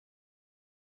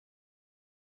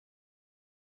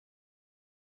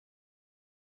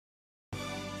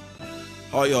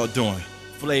How y'all doing?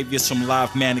 Flavius from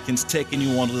Live Mannequins taking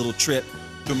you on a little trip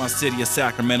through my city of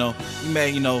Sacramento. You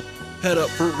may, head up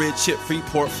Fruit Ridge, Chip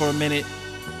Freeport for a minute,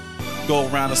 go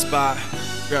around the spot,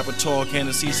 grab a tall can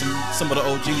to see some of the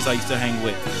OGs I used to hang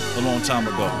with a long time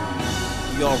ago.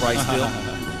 You alright still?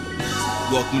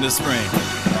 Welcome to spring.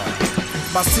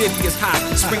 My city is hot,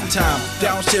 springtime,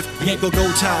 downshift, ain't go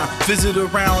time. Visit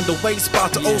around the way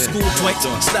spot to old school joints,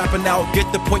 snapping out, get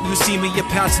the point, you see me, you're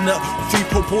passing up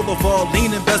Freeport Boulevard,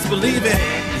 leaning, best believe it.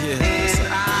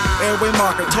 Airway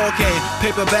market, tall cane,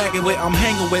 paper bagging with, I'm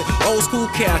hanging with old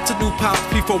school cats, to new pops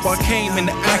before I came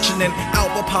into action and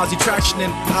out with posse traction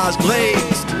and eyes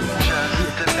glazed.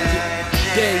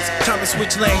 Days, time to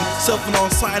switch lane, surfing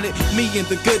on silent, me in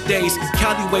the good days,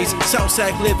 Cali ways,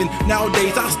 Southside living,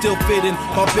 nowadays I still fit in,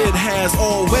 my bid has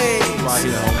always.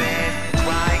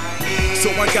 So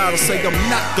I gotta say I'm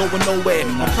not going nowhere,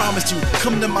 I promise you,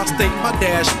 come to my state, my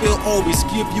dash will always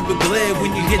give you a glare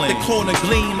when you hit the corner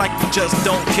gleam like you just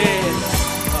don't care.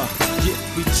 Yeah,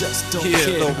 we just don't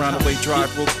care. Little roundaway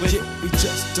drive real quick. Yeah, we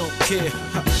just don't care.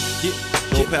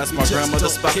 Go past my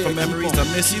grandmother's spot for memories, I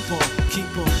miss you. Keep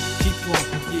on,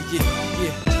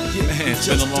 yeah. Man, it's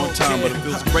been a long time, but it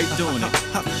feels great doing it.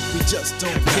 We just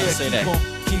don't care. Say that.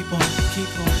 Keep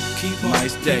on.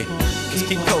 Nice day. Just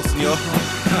keep coasting, yo.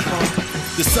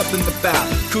 There's something about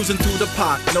cruising through the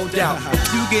park, no doubt.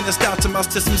 If you gain a style to my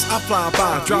systems, I fly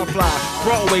by, drop fly.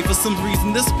 Broadway, for some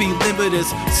reason, the speed limit is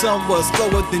somewhat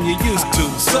slower than you used to.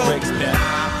 So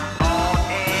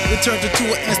it turned into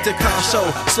an instant car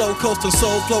show. Slow coasting,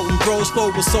 soul floating, bros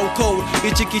flow was so cold.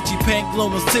 Itchy paint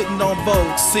glowing, sitting on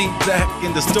Vogue. Seat back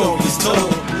in the story's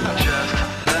told.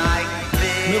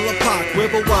 Miller Park,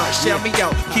 Riverwatch, shout me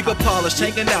out, keep it polished,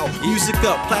 hanging out, music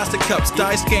up, plastic cups,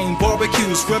 dice game,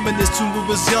 barbecues, reminisce when we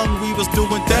was young, we was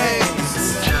doing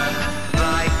things.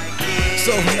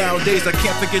 So nowadays I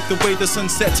can't forget the way the sun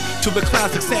sets to a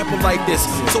classic sample like this.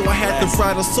 So I had to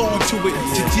write a song to it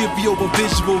to give you a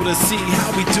visual to see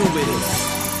how we do it.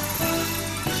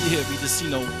 Yeah, we just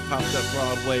popped up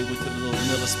Broadway, went to the little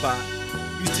Miller spot.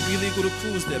 Used to be legal to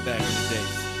cruise there back in the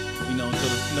days. Until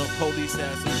the police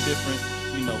had some different,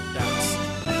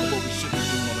 doubts.